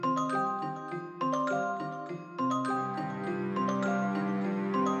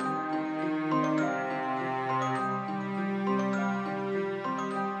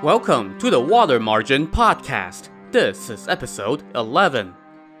Welcome to the Water Margin Podcast. This is episode 11.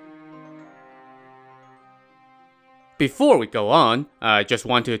 Before we go on, I just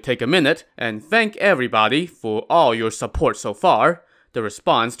want to take a minute and thank everybody for all your support so far. The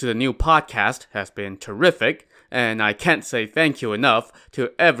response to the new podcast has been terrific, and I can't say thank you enough to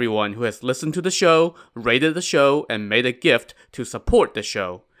everyone who has listened to the show, rated the show, and made a gift to support the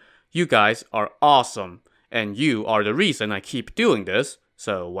show. You guys are awesome, and you are the reason I keep doing this,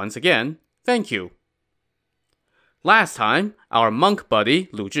 so once again, thank you. Last time, our monk buddy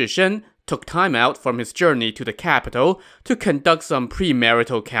Lu Zhishen took time out from his journey to the capital to conduct some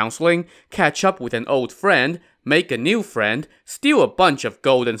premarital counseling, catch up with an old friend, make a new friend, steal a bunch of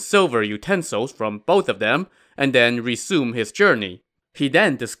gold and silver utensils from both of them, and then resume his journey. He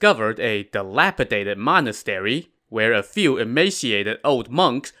then discovered a dilapidated monastery, where a few emaciated old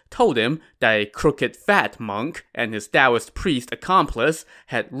monks told him that a crooked fat monk and his Taoist priest accomplice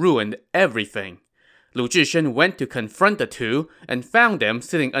had ruined everything. Lu Zhishen went to confront the two and found them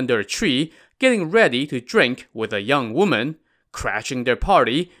sitting under a tree, getting ready to drink with a young woman. Crashing their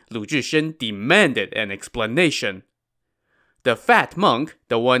party, Lu Zhishen demanded an explanation. The fat monk,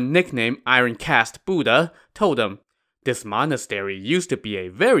 the one nicknamed Iron Cast Buddha, told him, "This monastery used to be a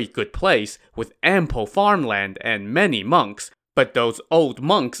very good place with ample farmland and many monks, but those old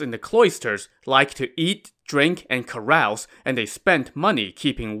monks in the cloisters liked to eat, drink, and carouse, and they spent money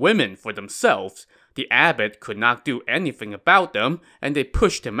keeping women for themselves. The abbot could not do anything about them, and they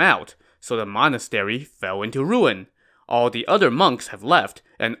pushed him out, so the monastery fell into ruin. All the other monks have left,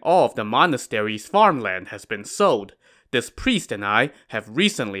 and all of the monastery's farmland has been sold. This priest and I have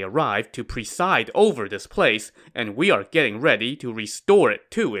recently arrived to preside over this place, and we are getting ready to restore it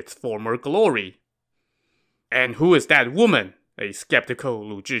to its former glory." "And who is that woman?" a skeptical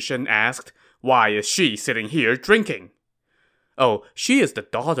Lu Zhishen asked. "Why is she sitting here drinking?" "Oh, she is the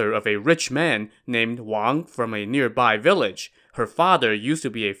daughter of a rich man named Wang from a nearby village. Her father used to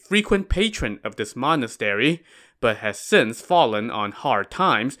be a frequent patron of this monastery, but has since fallen on hard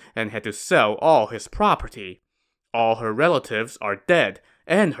times and had to sell all his property. All her relatives are dead,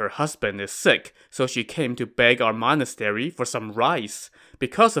 and her husband is sick, so she came to beg our monastery for some rice.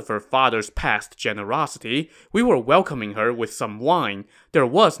 Because of her father's past generosity, we were welcoming her with some wine. There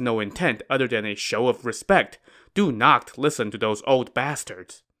was no intent other than a show of respect. Do not listen to those old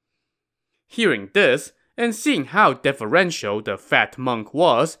bastards." Hearing this, and seeing how deferential the fat monk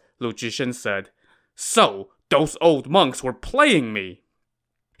was, Lu Zhishen said, "So, those old monks were playing me."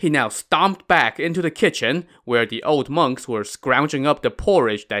 He now stomped back into the kitchen, where the old monks were scrounging up the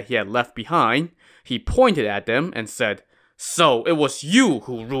porridge that he had left behind. He pointed at them and said, "So it was you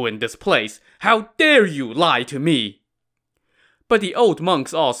who ruined this place. How dare you lie to me?" But the old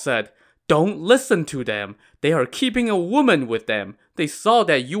monks all said, "Don't listen to them. They are keeping a woman with them. They saw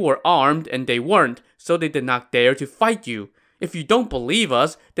that you were armed and they weren't, so they did not dare to fight you. If you don't believe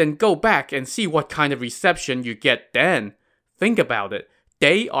us, then go back and see what kind of reception you get then. Think about it.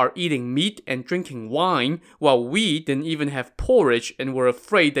 They are eating meat and drinking wine, while we didn't even have porridge and were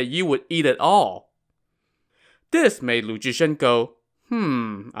afraid that you would eat it all." This made Lu Zhishen go,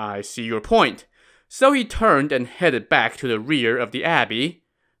 I see your point. So he turned and headed back to the rear of the abbey.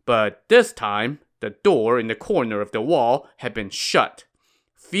 But this time, the door in the corner of the wall had been shut.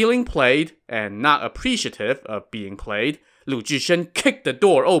 Feeling played, and not appreciative of being played, Lu Zhishen kicked the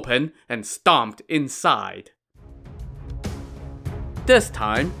door open and stomped inside. This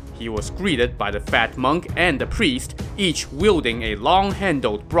time, he was greeted by the fat monk and the priest, each wielding a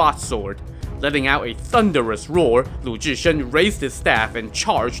long-handled broadsword. Letting out a thunderous roar, Lu Zhishen raised his staff and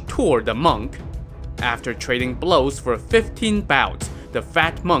charged toward the monk. After trading blows for 15 bouts, the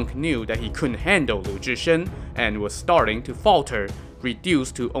fat monk knew that he couldn't handle Lu Zhishen and was starting to falter,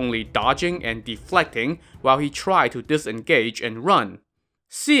 reduced to only dodging and deflecting while he tried to disengage and run.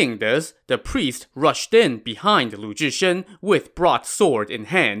 Seeing this, the priest rushed in behind Lu Zhishen with broadsword in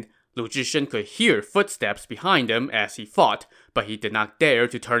hand. Lu Zhishen could hear footsteps behind him as he fought, but he did not dare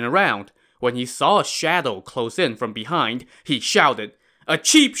to turn around. When he saw a shadow close in from behind, he shouted, "A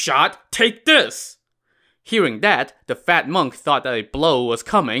cheap shot, take this!" Hearing that, the fat monk thought that a blow was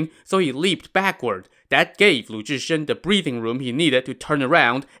coming, so he leaped backward. That gave Lu Zhishen the breathing room he needed to turn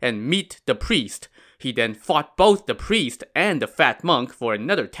around and meet the priest. He then fought both the priest and the fat monk for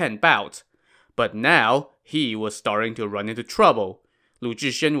another 10 bouts. But now, he was starting to run into trouble. Lu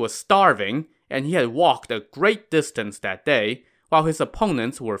Zhishen was starving, and he had walked a great distance that day, while his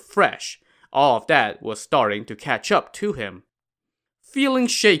opponents were fresh. All of that was starting to catch up to him. Feeling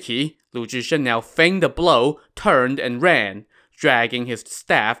shaky, Lu Zhishen now feigned a blow, turned and ran, dragging his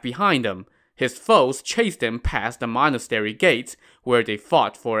staff behind him. His foes chased him past the monastery gates, where they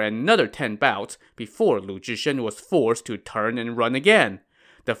fought for another 10 bouts before Lu Zhishen was forced to turn and run again.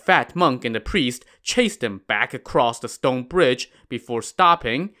 The fat monk and the priest chased him back across the stone bridge before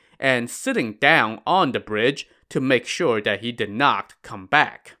stopping and sitting down on the bridge to make sure that he did not come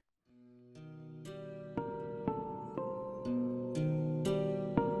back.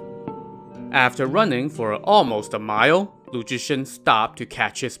 After running for almost a mile, Lu Zhishen stopped to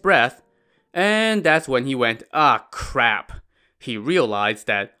catch his breath, and that's when he went, "Ah, crap." He realized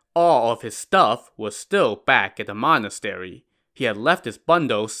that all of his stuff was still back at the monastery. He had left his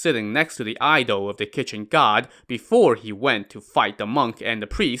bundle sitting next to the idol of the kitchen god before he went to fight the monk and the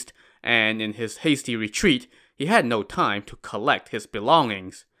priest, and in his hasty retreat, he had no time to collect his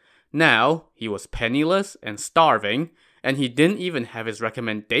belongings. Now, he was penniless and starving, and he didn't even have his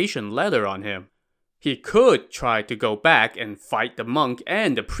recommendation letter on him. He could try to go back and fight the monk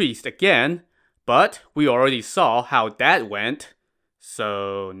and the priest again, but we already saw how that went.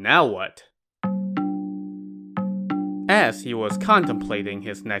 So now what? As he was contemplating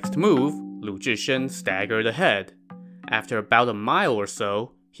his next move, Lu Zhishen staggered ahead. After about a mile or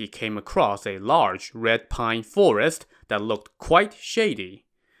so, he came across a large red pine forest that looked quite shady.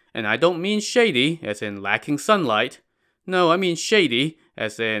 And I don't mean shady as in lacking sunlight. No, I mean shady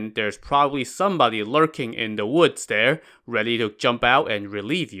as in there's probably somebody lurking in the woods there, ready to jump out and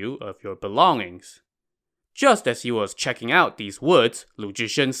relieve you of your belongings. Just as he was checking out these woods, Lu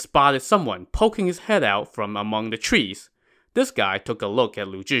Zhishen spotted someone poking his head out from among the trees. This guy took a look at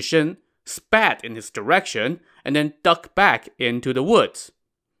Lu Zhishen, spat in his direction, and then ducked back into the woods.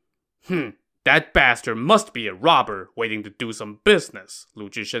 That bastard must be a robber waiting to do some business, Lu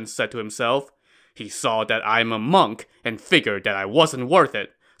Zhishen said to himself. He saw that I'm a monk and figured that I wasn't worth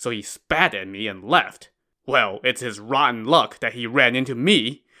it, so he spat at me and left. Well, it's his rotten luck that he ran into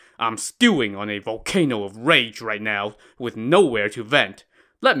me. I'm stewing on a volcano of rage right now, with nowhere to vent.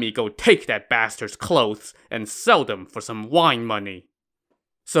 Let me go take that bastard's clothes and sell them for some wine money.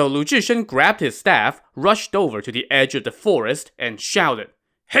 So Lu Zhishen grabbed his staff, rushed over to the edge of the forest, and shouted,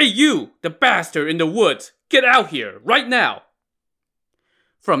 "Hey you, the bastard in the woods! Get out here, right now!"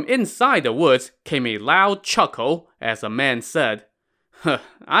 From inside the woods came a loud chuckle as a man said,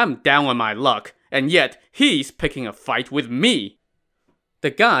 "I'm down on my luck, and yet he's picking a fight with me."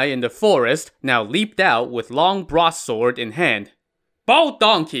 The guy in the forest now leaped out with long broadsword in hand. "Bald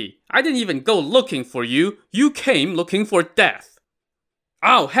donkey! I didn't even go looking for you. You came looking for death."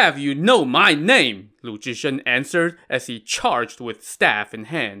 "I'll have you know my name," Lu Zhishen answered as he charged with staff in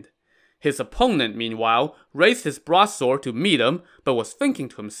hand. His opponent, meanwhile, raised his broadsword to meet him, but was thinking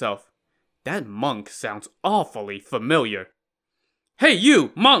to himself, "That monk sounds awfully familiar." "Hey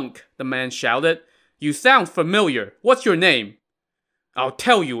you, monk!" the man shouted. "You sound familiar. What's your name?" "I'll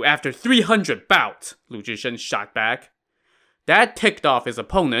tell you after 300 bouts," Lu Zhishen shot back. That ticked off his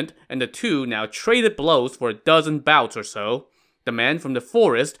opponent, and the two now traded blows for a dozen bouts or so. The man from the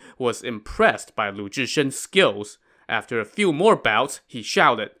forest was impressed by Lu Zhishen's skills. After a few more bouts, he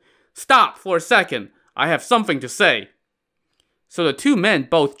shouted, "Stop for a second. I have something to say." So the two men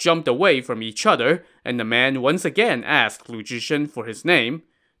both jumped away from each other, and the man once again asked Lu Zhishen for his name.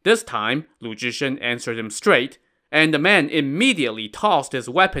 This time, Lu Zhishen answered him straight, and the man immediately tossed his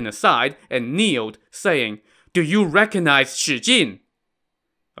weapon aside and kneeled, saying, "Do you recognize Shi Jin?"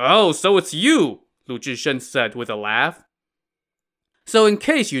 "Oh, so it's you," Lu Zhishen said with a laugh. So in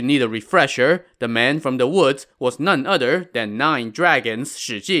case you need a refresher, the man from the woods was none other than Nine Dragons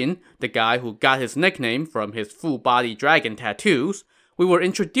Shi Jin, the guy who got his nickname from his full-body dragon tattoos. We were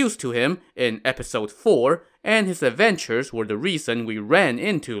introduced to him in episode 4, and his adventures were the reason we ran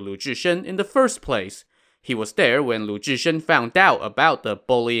into Lu Zhishen in the first place. He was there when Lu Zhishen found out about the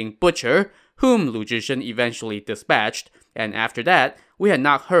bullying butcher, whom Lu Zhishen eventually dispatched, and after that, we had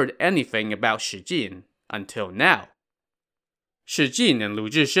not heard anything about Shi Jin until now. Shi Jin and Lu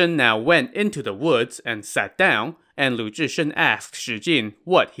Zhishen now went into the woods and sat down, and Lu Zhishen asked Shi Jin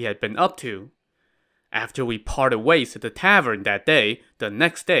what he had been up to. "After we parted ways at the tavern that day, the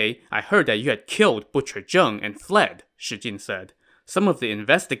next day, I heard that you had killed Butcher Zheng and fled," Shi Jin said. "Some of the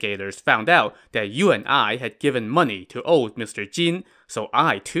investigators found out that you and I had given money to old Mr. Jin, so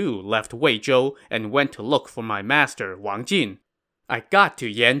I too left Weizhou and went to look for my master, Wang Jin. I got to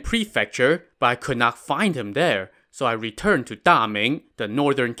Yan Prefecture, but I could not find him there, so I returned to Daming, the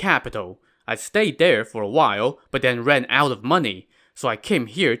northern capital. I stayed there for a while, but then ran out of money, so I came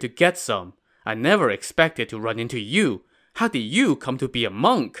here to get some. I never expected to run into you. How did you come to be a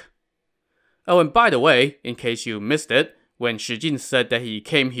monk?" Oh, and by the way, in case you missed it, when Shi Jin said that he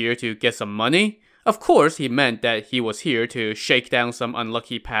came here to get some money, of course he meant that he was here to shake down some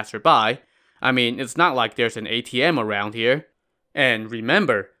unlucky passerby. I mean, it's not like there's an ATM around here. And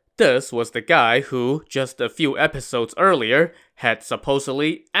remember, this was the guy who, just a few episodes earlier, had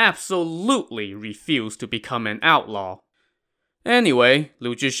supposedly absolutely refused to become an outlaw. Anyway,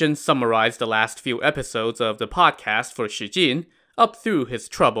 Lu Zhishen summarized the last few episodes of the podcast for Shi Jin, up through his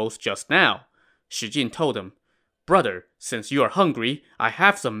troubles just now. Shi Jin told him, "Brother, since you are hungry, I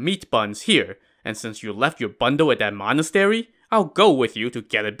have some meat buns here, and since you left your bundle at that monastery, I'll go with you to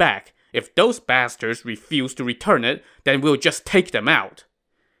get it back. If those bastards refuse to return it, then we'll just take them out."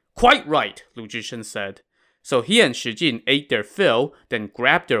 "Quite right," Lu Zhishen said. So he and Shi Jin ate their fill, then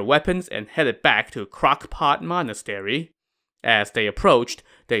grabbed their weapons and headed back to Crockpot Monastery. As they approached,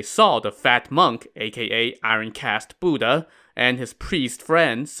 they saw the fat monk, aka Iron Cast Buddha, and his priest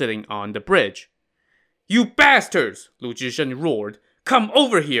friend sitting on the bridge. "You bastards!" Lu Zhishen roared. "Come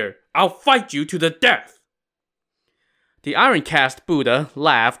over here! I'll fight you to the death!" The Iron Cast Buddha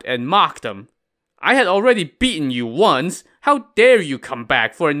laughed and mocked them. "I had already beaten you once. How dare you come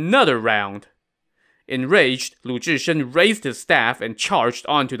back for another round?" Enraged, Lu Zhishen raised his staff and charged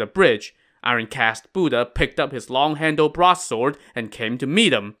onto the bridge. Iron Cast Buddha picked up his long-handled broadsword and came to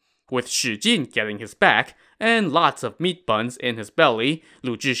meet him. With Shi Jin getting his back, and lots of meat buns in his belly,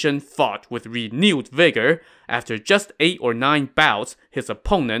 Lu Zhishen fought with renewed vigor. After just 8 or 9 bouts, his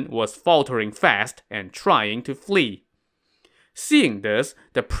opponent was faltering fast and trying to flee. Seeing this,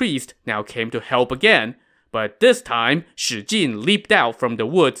 the priest now came to help again, but this time, Shi Jin leaped out from the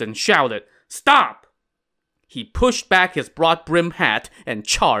woods and shouted, "Stop!" He pushed back his broad-brimmed hat and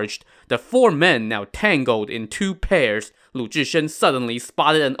charged. The 4 men now tangled in 2 pairs. Lu Zhishen suddenly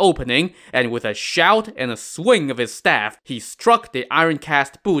spotted an opening, and with a shout and a swing of his staff, he struck the Iron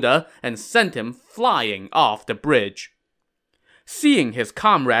Cast Buddha and sent him flying off the bridge. Seeing his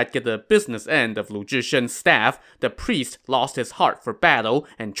comrade get the business end of Lu Zhishen's staff, the priest lost his heart for battle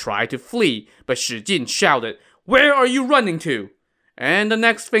and tried to flee, but Shi Jin shouted, "Where are you running to?" And the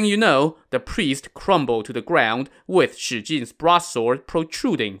next thing you know, the priest crumbled to the ground with Shi Jin's broadsword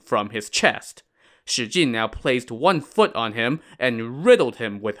protruding from his chest. Shi Jin now placed 1 foot on him and riddled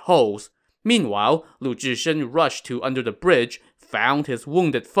him with holes. Meanwhile, Lu Zhishen rushed to under the bridge, found his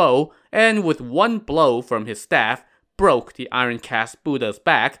wounded foe, and with 1 blow from his staff, broke the Iron Cast Buddha's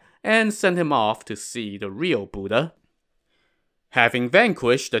back and sent him off to see the real Buddha. Having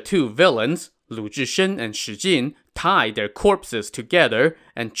vanquished the 2 villains, Lu Zhishen and Shi Jin tied their corpses together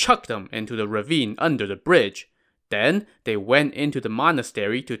and chucked them into the ravine under the bridge. Then, they went into the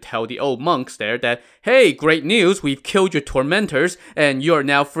monastery to tell the old monks there that, "Hey, great news, we've killed your tormentors, and you're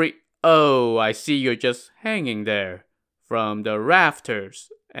now free." "Oh, I see you're just hanging there from the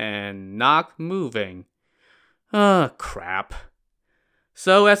rafters and not moving. Crap."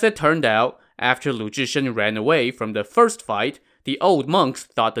 So as it turned out, after Lu Zhishen ran away from the first fight, the old monks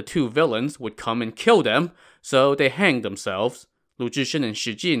thought the 2 villains would come and kill them, so they hanged themselves. Lu Zhishen and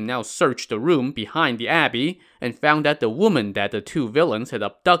Shi Jin now searched the room behind the abbey and found that the woman that the 2 villains had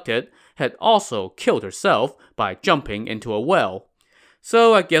abducted had also killed herself by jumping into a well.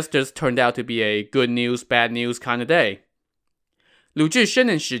 So I guess this turned out to be a good news, bad news kind of day. Lu Zhishen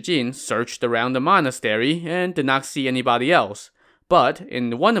and Shi Jin searched around the monastery and did not see anybody else. But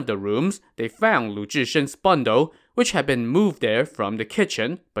in one of the rooms, they found Lu Zhishen's bundle, which had been moved there from the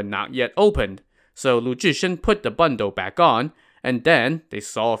kitchen, but not yet opened. So Lu Zhishen put the bundle back on, and then they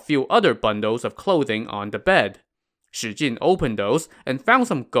saw a few other bundles of clothing on the bed. Shi Jin opened those and found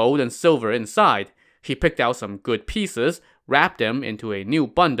some gold and silver inside. He picked out some good pieces, wrapped them into a new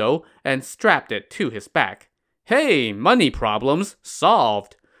bundle, and strapped it to his back. Hey, money problems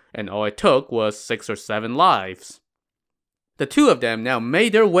solved! And all it took was 6 or 7 lives. The 2 of them now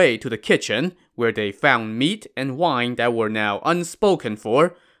made their way to the kitchen, where they found meat and wine that were now unspoken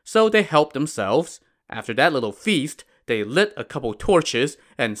for, so they helped themselves. After that little feast, they lit a couple torches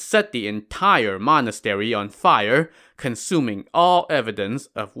and set the entire monastery on fire, consuming all evidence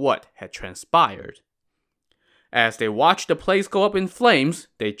of what had transpired. As they watched the place go up in flames,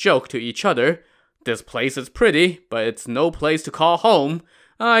 they joked to each other, "This place is pretty, but it's no place to call home.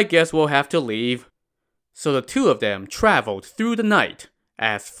 I guess we'll have to leave." So the 2 of them traveled through the night.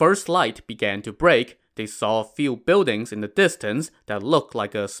 As first light began to break, they saw a few buildings in the distance that looked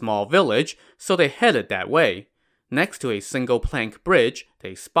like a small village, so they headed that way. Next to a single plank bridge,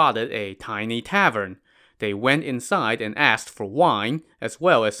 they spotted a tiny tavern. They went inside and asked for wine, as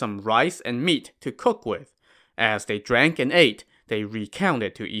well as some rice and meat to cook with. As they drank and ate, they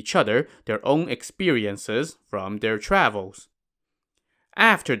recounted to each other their own experiences from their travels.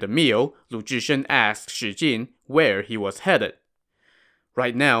 After the meal, Lu Zhishen asked Shi Jin where he was headed.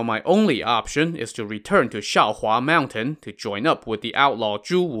 Right now, my only option is to return to Shaohua Mountain to join up with the outlaw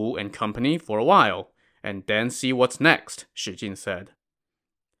Zhu Wu and company for a while, and then see what's next, Shi Jin said.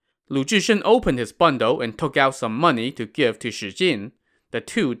 Lu Zhishen opened his bundle and took out some money to give to Shi Jin. The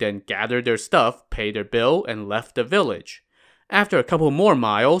two then gathered their stuff, paid their bill, and left the village. After a couple more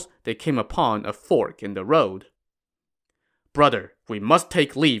miles, they came upon a fork in the road. Brother, we must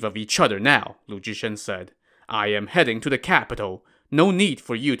take leave of each other now, Lu Zhishen said. I am heading to the capital. No need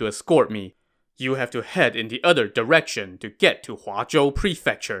for you to escort me. You have to head in the other direction to get to Huazhou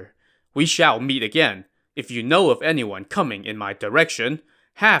Prefecture. We shall meet again. If you know of anyone coming in my direction,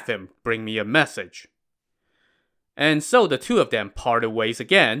 have him bring me a message. And so the two of them parted ways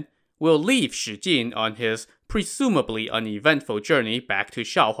again. We'll leave Shi Jin on his presumably uneventful journey back to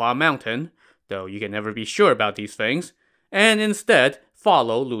Shaohua Mountain, though you can never be sure about these things, and instead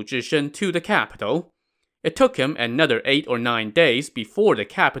follow Lu Zhishen to the capital. It took him another 8 or 9 days before the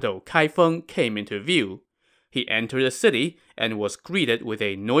capital Kaifeng came into view. He entered the city and was greeted with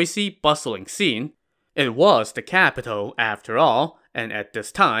a noisy, bustling scene. It was the capital, after all, and at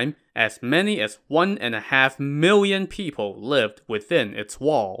this time, as many as 1.5 million people lived within its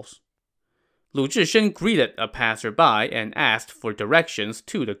walls. Lu Zhishen greeted a passerby and asked for directions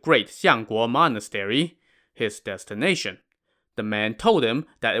to the great Xiangguo Monastery, his destination. The man told him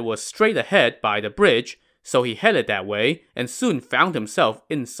that it was straight ahead by the bridge, so he headed that way and soon found himself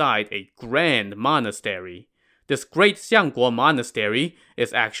inside a grand monastery. This great Xiangguo Monastery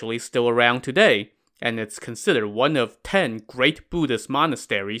is actually still around today, and it's considered one of 10 great Buddhist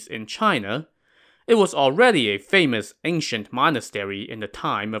monasteries in China. It was already a famous ancient monastery in the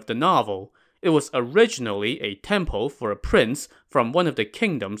time of the novel. It was originally a temple for a prince from one of the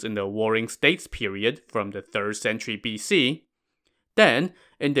kingdoms in the Warring States period from the 3rd century BC. Then,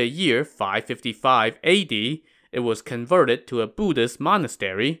 in the year 555 AD, it was converted to a Buddhist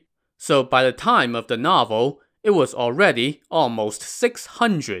monastery. So by the time of the novel, it was already almost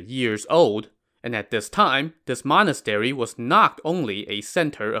 600 years old. And at this time, this monastery was not only a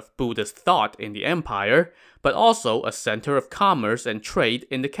center of Buddhist thought in the empire, but also a center of commerce and trade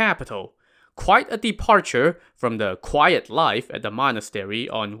in the capital. Quite a departure from the quiet life at the monastery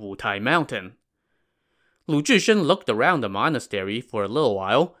on Wutai Mountain. Lu Zhishen looked around the monastery for a little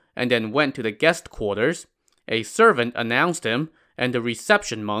while, and then went to the guest quarters. A servant announced him, and the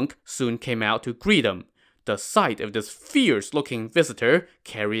reception monk soon came out to greet him. The sight of this fierce-looking visitor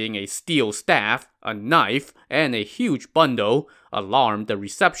carrying a steel staff, a knife, and a huge bundle alarmed the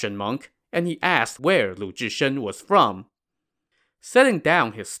reception monk, and he asked where Lu Zhishen was from. Setting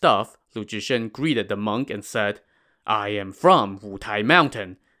down his stuff, Lu Zhishen greeted the monk and said, I am from Wutai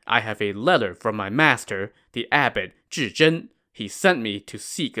Mountain. I have a letter from my master, the abbot Zhi Zhen. He sent me to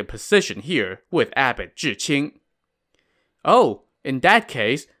seek a position here with Abbot Zhi Qing. Oh, in that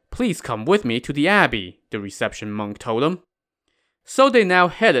case, please come with me to the abbey, the reception monk told him. So they now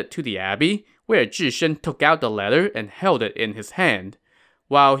headed to the abbey, where Zhi Zhen took out the letter and held it in his hand.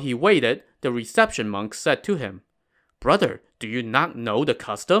 While he waited, the reception monk said to him, Brother, do you not know the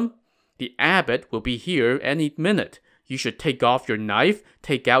custom? The abbot will be here any minute. You should take off your knife,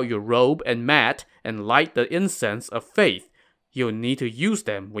 take out your robe and mat, and light the incense of faith. You'll need to use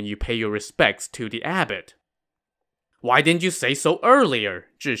them when you pay your respects to the abbot. Why didn't you say so earlier?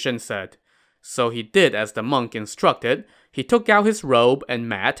 Zhi Zhen said. So he did as the monk instructed. He took out his robe and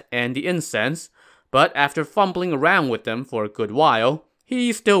mat and the incense, but after fumbling around with them for a good while,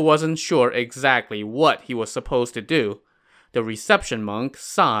 he still wasn't sure exactly what he was supposed to do. The reception monk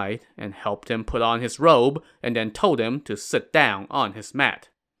sighed and helped him put on his robe and then told him to sit down on his mat.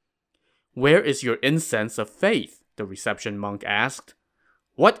 Where is your incense of faith? The reception monk asked.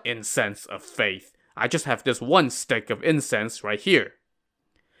 What incense of faith? I just have this one stick of incense right here.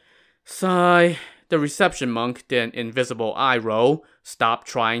 Sigh. The reception monk did an invisible eye roll, stopped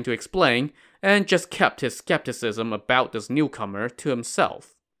trying to explain, and just kept his skepticism about this newcomer to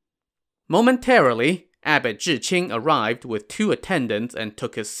himself. Momentarily, Abbot Zhi Qing arrived with 2 attendants and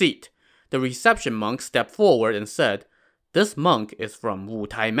took his seat. The reception monk stepped forward and said, This monk is from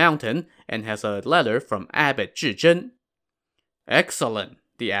Wutai Mountain and has a letter from Abbot Zhi Zhen. Excellent,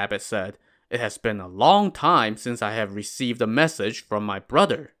 the abbot said. It has been a long time since I have received a message from my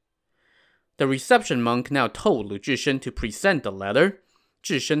brother. The reception monk now told Lu Zhishen to present the letter.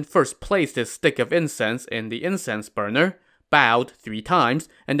 Zhishen first placed his stick of incense in the incense burner, bowed 3 times,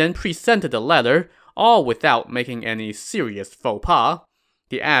 and then presented the letter, all without making any serious faux pas.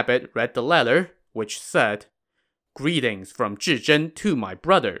 The abbot read the letter, which said, Greetings from Zhi Zhen to my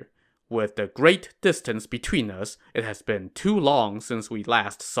brother. With the great distance between us, it has been too long since we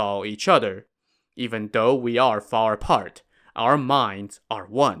last saw each other. Even though we are far apart, our minds are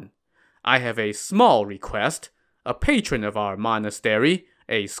one. I have a small request. A patron of our monastery,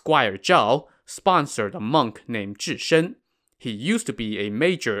 a Squire Zhao, sponsored a monk named Zhishen. He used to be a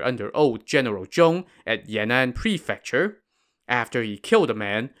major under old General Zhong at Yan'an Prefecture. After he killed a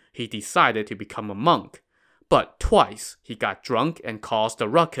man, he decided to become a monk. But twice he got drunk and caused a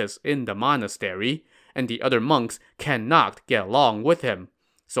ruckus in the monastery, and the other monks cannot get along with him.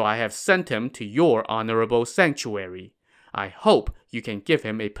 So I have sent him to your honorable sanctuary. I hope you can give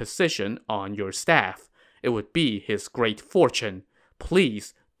him a position on your staff. It would be his great fortune.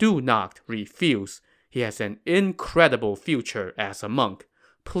 Please do not refuse. He has an incredible future as a monk.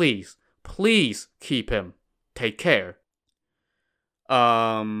 Please, please keep him. Take care.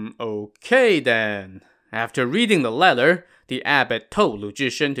 Okay then. After reading the letter, the abbot told Lu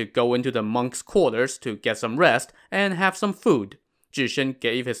Zhishen to go into the monk's quarters to get some rest and have some food. Zhishen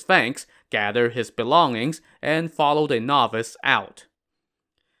gave his thanks, gathered his belongings, and followed a novice out.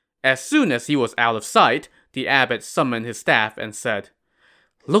 As soon as he was out of sight, the abbot summoned his staff and said,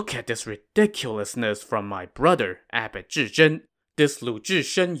 "Look at this ridiculousness from my brother, Abbot Zhizhen. This Lu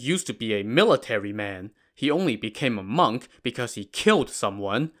Zhishen used to be a military man. He only became a monk because he killed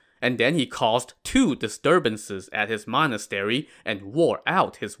someone, and then he caused 2 disturbances at his monastery and wore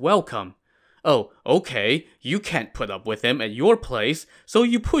out his welcome. Oh, okay, you can't put up with him at your place, so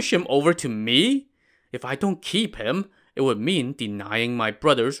you push him over to me? If I don't keep him, it would mean denying my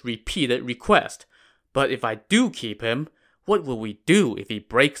brother's repeated request. But if I do keep him, what will we do if he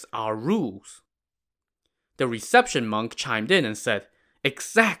breaks our rules?" The reception monk chimed in and said,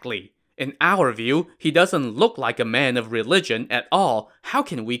 "Exactly. In our view, he doesn't look like a man of religion at all. How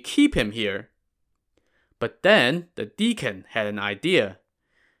can we keep him here?" But then the deacon had an idea.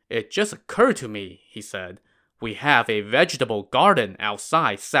 "It just occurred to me," he said. "We have a vegetable garden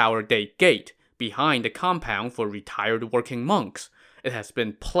outside Sour Date Gate, behind the compound for retired working monks. It has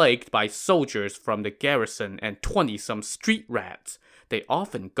been plagued by soldiers from the garrison and 20-some street rats. They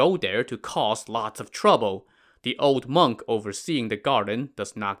often go there to cause lots of trouble. The old monk overseeing the garden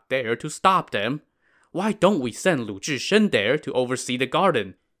does not dare to stop them. Why don't we send Lu Zhishen there to oversee the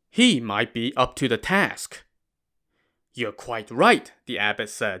garden? He might be up to the task." "You're quite right," the abbot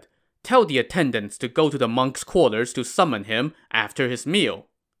said. "Tell the attendants to go to the monk's quarters to summon him after his meal."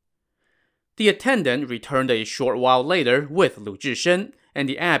 The attendant returned a short while later with Lu Zhishen, and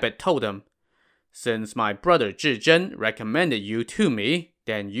the abbot told him, "Since my brother Zhizhen recommended you to me,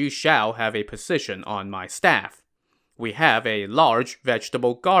 then you shall have a position on my staff. We have a large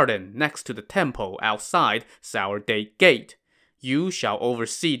vegetable garden next to the temple outside Sour Date Gate. You shall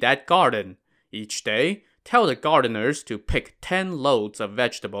oversee that garden. Each day, tell the gardeners to pick 10 loads of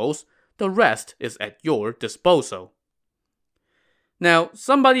vegetables. The rest is at your disposal." Now,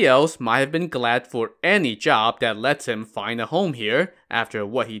 somebody else might have been glad for any job that lets him find a home here after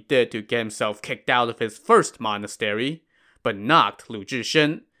what he did to get himself kicked out of his first monastery, but not Lu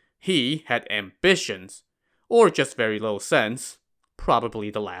Zhishen. He had ambitions, or just very little sense,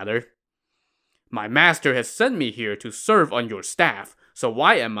 probably the latter. "My master has sent me here to serve on your staff, so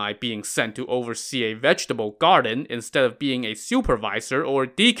why am I being sent to oversee a vegetable garden instead of being a supervisor or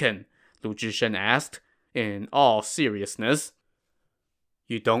deacon?" Lu Zhishen asked, in all seriousness.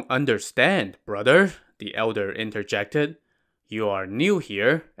 "You don't understand, brother," the elder interjected. "You are new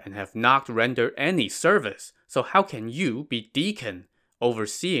here and have not rendered any service, so how can you be deacon?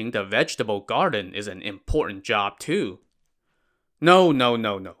 Overseeing the vegetable garden is an important job too." No.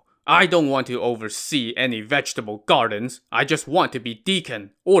 I don't want to oversee any vegetable gardens. I just want to be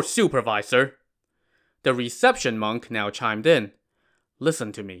deacon or supervisor." The reception monk now chimed in.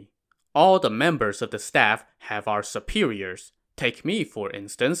 "Listen to me. All the members of the staff have our superiors. Take me, for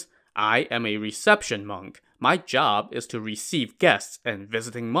instance. I am a reception monk. My job is to receive guests and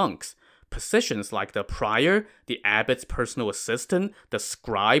visiting monks. Positions like the prior, the abbot's personal assistant, the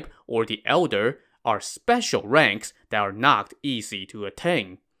scribe, or the elder are special ranks that are not easy to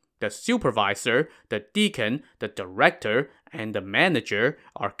attain. The supervisor, the deacon, the director, and the manager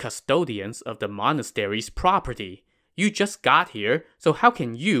are custodians of the monastery's property. You just got here, so how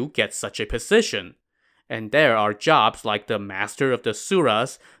can you get such a position? And there are jobs like the master of the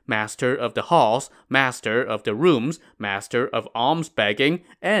suras, master of the halls, master of the rooms, master of alms begging,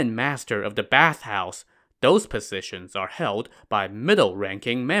 and master of the bathhouse. Those positions are held by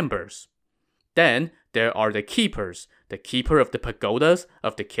middle-ranking members. Then there are the keepers, the keeper of the pagodas,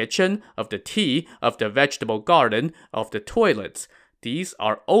 of the kitchen, of the tea, of the vegetable garden, of the toilets. These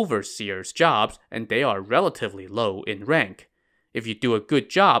are overseers' jobs, and they are relatively low in rank. If you do a good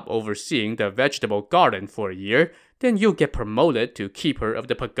job overseeing the vegetable garden for a year, then you'll get promoted to keeper of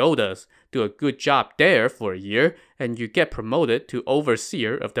the pagodas. Do a good job there for a year, and you get promoted to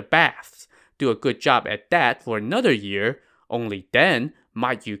overseer of the baths. Do a good job at that for another year, only then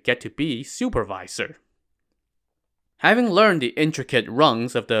might you get to be supervisor. Having learned the intricate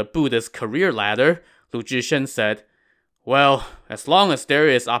rungs of the Buddhist career ladder, Lu Zhishen said, "Well, as long as there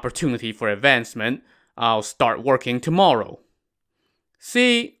is opportunity for advancement, I'll start working tomorrow."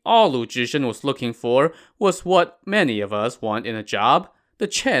 See, all Lu Zhishen was looking for was what many of us want in a job, the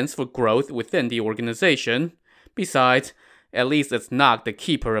chance for growth within the organization. Besides, at least it's not the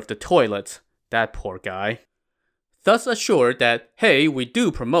keeper of the toilets, that poor guy. Thus assured that, hey, we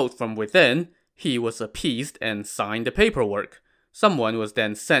do promote from within, he was appeased and signed the paperwork. Someone was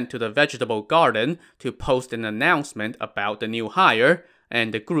then sent to the vegetable garden to post an announcement about the new hire,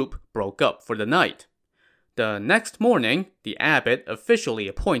 and the group broke up for the night. The next morning, the abbot officially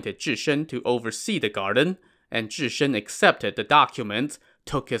appointed Zhishen to oversee the garden, and Zhishen accepted the documents,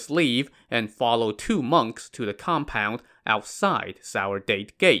 took his leave, and followed 2 monks to the compound outside Sour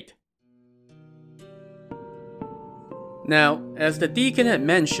Date Gate. Now, as the deacon had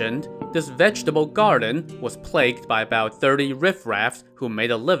mentioned, this vegetable garden was plagued by about 30 riffraffs who made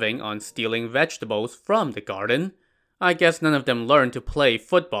a living on stealing vegetables from the garden. I guess none of them learned to play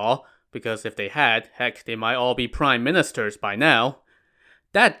football, because if they had, heck, they might all be prime ministers by now.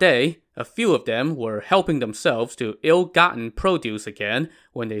 That day, a few of them were helping themselves to ill-gotten produce again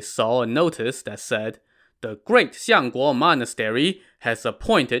when they saw a notice that said, "The Great Xiangguo Monastery has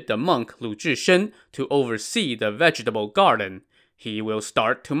appointed the monk Lu Zhishen to oversee the vegetable garden. He will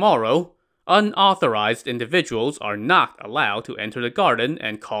start tomorrow. Unauthorized individuals are not allowed to enter the garden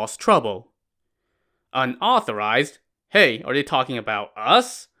and cause trouble." Unauthorized? Hey, are they talking about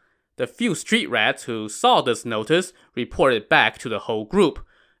us? The few street rats who saw this notice reported back to the whole group,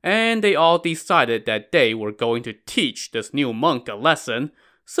 and they all decided that they were going to teach this new monk a lesson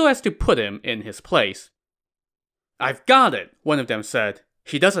so as to put him in his place. "I've got it," one of them said.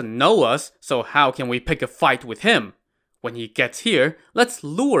 "He doesn't know us, so how can we pick a fight with him? When he gets here, let's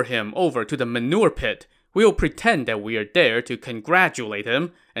lure him over to the manure pit. We'll pretend that we are there to congratulate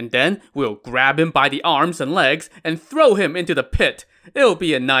him, and then we'll grab him by the arms and legs and throw him into the pit. It'll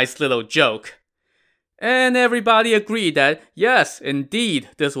be a nice little joke." And everybody agreed that, yes, indeed,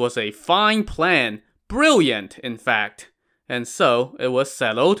 this was a fine plan. Brilliant, in fact. And so, it was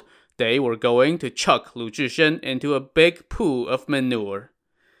settled. They were going to chuck Lu Zhishen into a big pool of manure.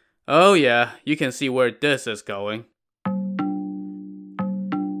 Oh yeah, you can see where this is going.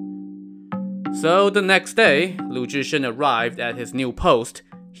 So the next day, Lu Zhishen arrived at his new post.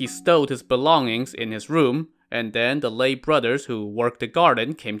 He stowed his belongings in his room, and then the lay brothers who worked the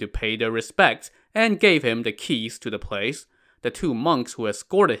garden came to pay their respects and gave him the keys to the place. The 2 monks who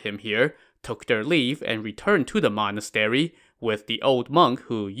escorted him here took their leave and returned to the monastery with the old monk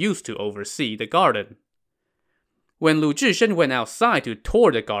who used to oversee the garden. When Lu Zhishen went outside to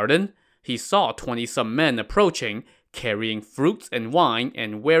tour the garden, he saw 20-some men approaching, carrying fruits and wine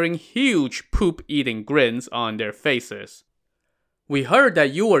and wearing huge poop-eating grins on their faces. "We heard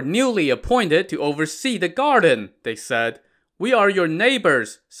that you were newly appointed to oversee the garden," they said. "We are your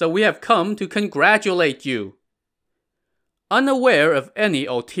neighbors, so we have come to congratulate you." Unaware of any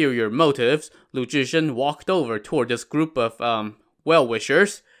ulterior motives, Lu Zhishen walked over toward this group of,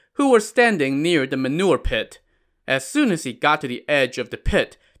 well-wishers, who were standing near the manure pit. As soon as he got to the edge of the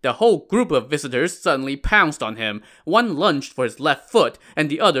pit, the whole group of visitors suddenly pounced on him. One lunged for his left foot, and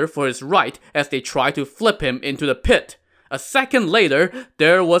the other for his right as they tried to flip him into the pit. A second later,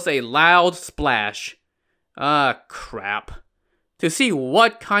 there was a loud splash. Ah, crap. To see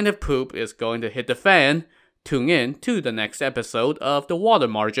what kind of poop is going to hit the fan, tune in to the next episode of the Water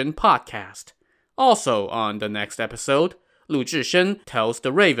Margin Podcast. Also on the next episode, Lu Zhishen tells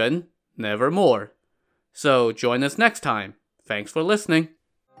the Raven nevermore. So join us next time. Thanks for listening.